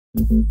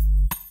Yeah. I'm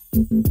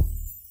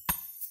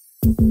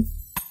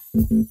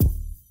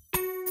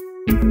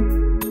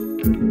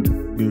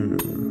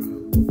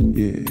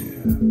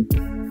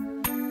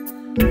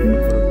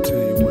gonna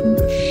tell you what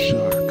the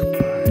shark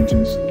bite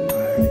is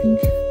like.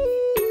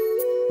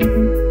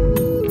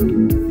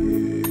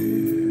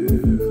 Yeah,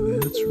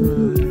 that's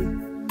right.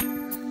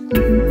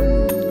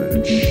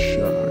 That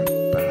shark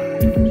bite.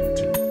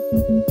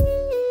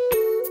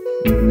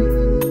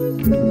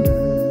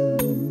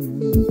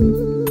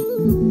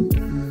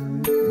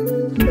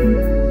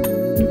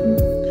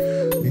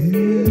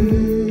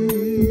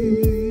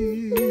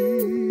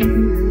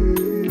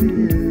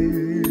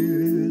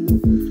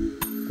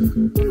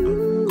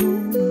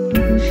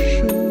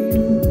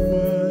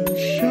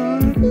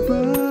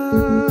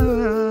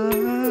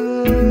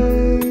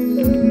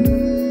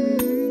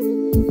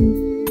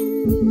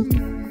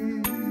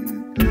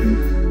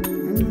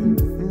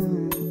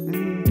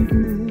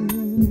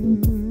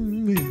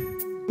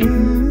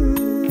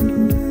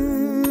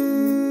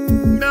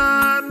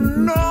 I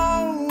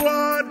know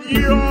what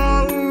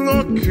you're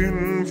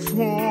looking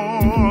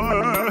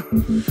for.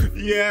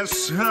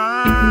 Yes,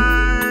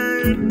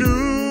 I do.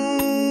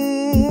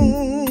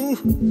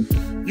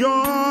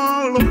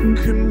 You're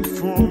looking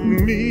for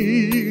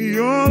me.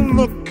 You're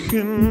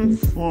looking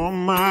for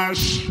my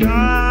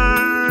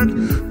shark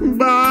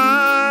bite.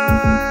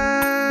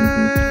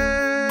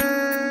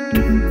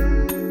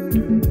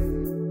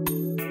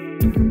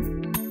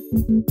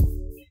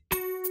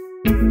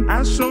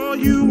 I saw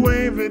you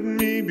wave at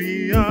me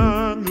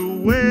beyond the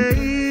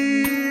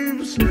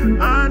waves.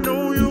 I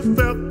know you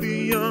felt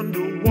the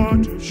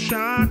underwater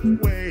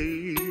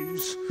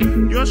shockwaves.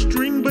 Your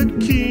string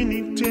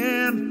bikini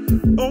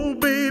tan. Oh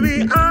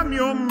baby, I'm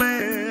your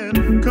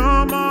man.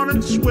 Come on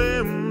and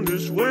swim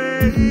this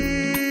way.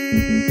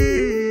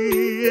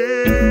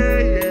 Yeah.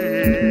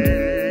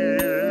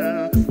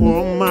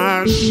 For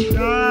my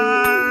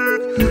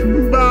shark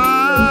bite.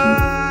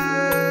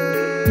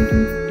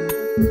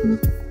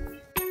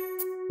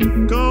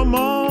 Come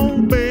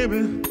on,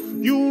 baby,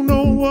 you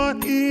know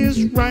what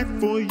is right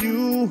for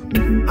you.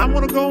 I'm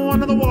gonna go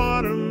under the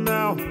water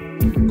now,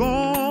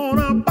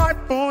 gonna bite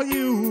for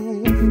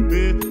you.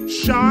 The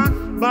shark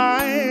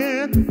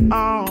bite,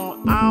 ow,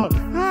 ow,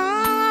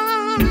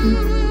 ah.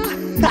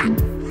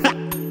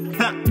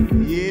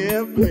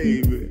 Yeah,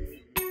 baby.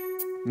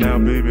 Now,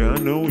 baby, I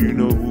know you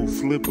know who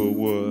Flipper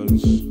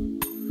was.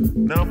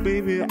 Now,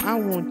 baby, I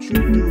want you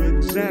to do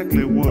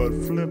exactly what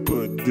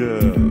Flipper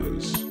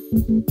does.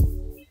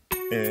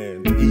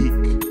 And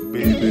EEK,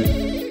 baby.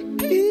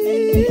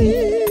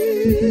 EEEK.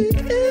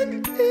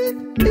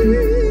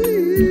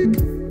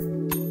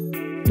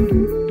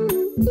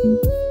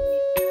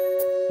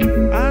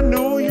 I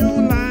know you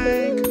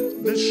like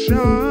the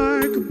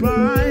shark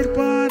bite,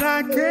 but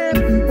I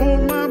can't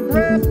hold my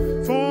breath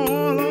for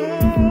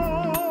long.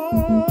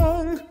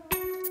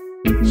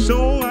 So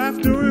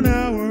after an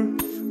hour,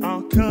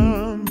 I'll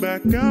come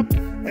back up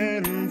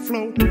and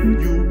float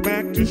you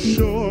back to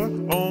shore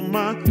on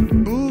my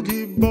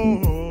boogie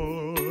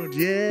board,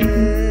 yeah.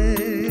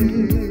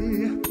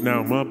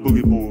 Now my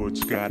boogie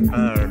board's got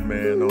Iron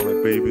Man on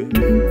it, baby.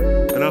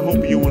 And I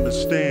hope you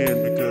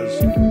understand, because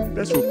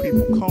that's what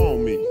people call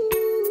me,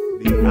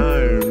 the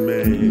Iron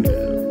Man.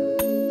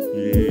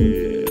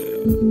 Yeah.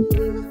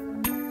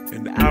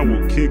 And I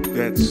will kick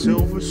that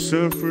Silver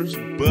Surfer's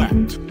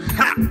butt.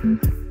 Ha!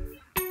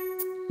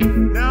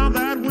 Now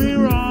that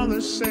we're on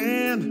the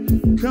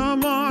sand,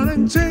 come on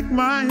and take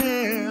my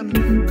hand,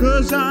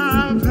 'cause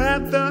I've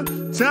had the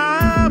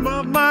time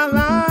of my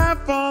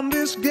life on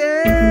this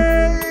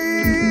gay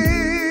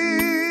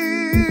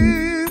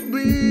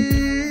beach.